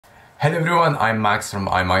Hello everyone, I'm Max from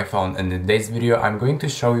iMyFone, and in today's video I'm going to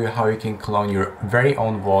show you how you can clone your very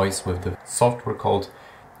own voice with the software called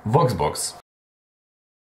VoxBox.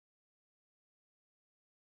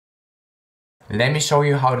 Let me show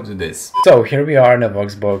you how to do this. So here we are in the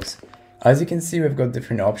VoxBox. As you can see, we've got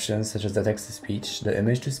different options such as the text-to-speech, the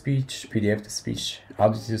image-to-speech, PDF-to-speech,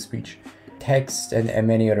 audio-to-speech, text, and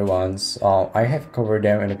many other ones. I have covered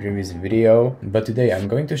them in a previous video, but today I'm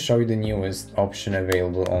going to show you the newest option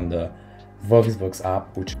available on the VoxBox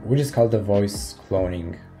app, which is called the voice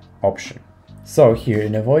cloning option. So here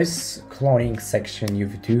in the voice cloning section, you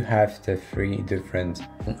do have the three different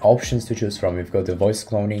options to choose from. You've got the voice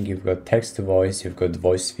cloning, you've got text to voice, you've got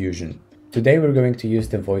voice fusion. Today we're going to use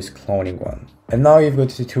the voice cloning one. And now you've got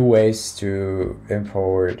the two ways to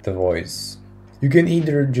import the voice. You can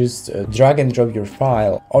either just drag and drop your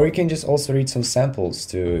file, or you can just also read some samples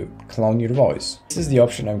to clone your voice. This is the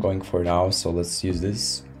option I'm going for now, so let's use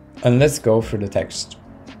this. And let's go through the text.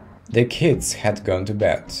 The kids had gone to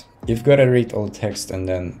bed. You've got to read all the text and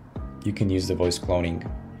then you can use the voice cloning.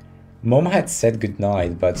 Mom had said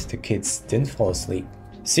goodnight, but the kids didn't fall asleep.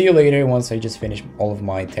 See you later once I just finish all of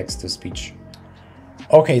my text-to-speech.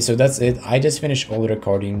 Okay, so that's it. I just finished all the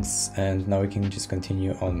recordings and now we can just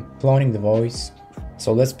continue on cloning the voice.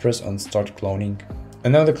 So let's press on start cloning.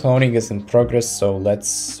 And now the cloning is in progress, so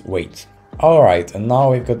let's wait. Alright, and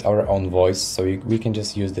now we've got our own voice, so we can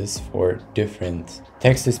just use this for different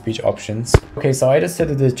text-to-speech options. Okay, so I just set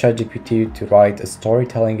the ChatGPT to write a story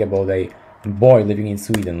telling about a boy living in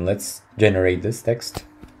Sweden. Let's generate this text.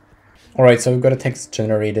 Alright, so we've got a text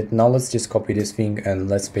generated. Now let's just copy this thing and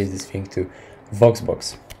let's paste this thing to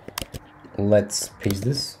VoxBox. Let's paste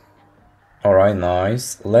this. Alright,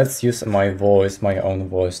 nice. Let's use my own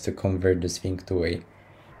voice, to convert this thing to a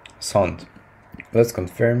sound. Let's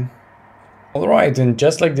confirm. Alright, and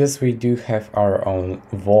just like this, we do have our own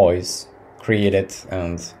voice created,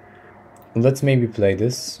 and let's maybe play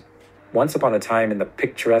this. Once upon a time in the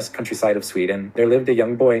picturesque countryside of Sweden, there lived a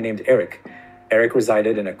young boy named Eric. Eric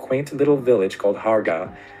resided in a quaint little village called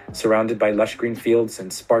Harga, surrounded by lush green fields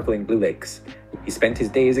and sparkling blue lakes. He spent his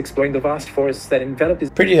days exploring the vast forests that enveloped his...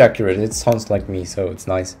 Pretty accurate, it sounds like me, so it's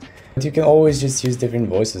nice. But you can always just use different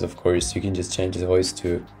voices, of course. You can just change the voice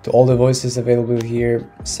to all the voices available here,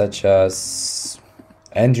 such as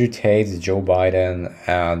Andrew Tate, Joe Biden,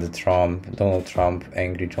 Donald Trump,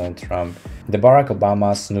 angry Donald Trump, the Barack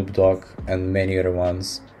Obama, Snoop Dogg, and many other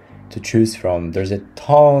ones to choose from. There's a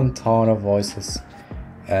ton of voices,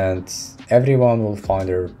 and everyone will find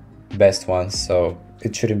their best ones, so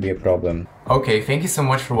it shouldn't be a problem. Okay, thank you so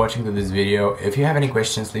much for watching this video. If you have any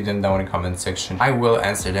questions, leave them down in the comment section. I will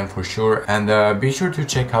answer them for sure, and be sure to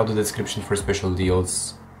check out the description for special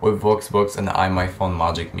deals with VoxBox and iMyFone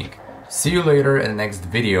Magic Mic. See you later in the next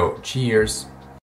video. Cheers!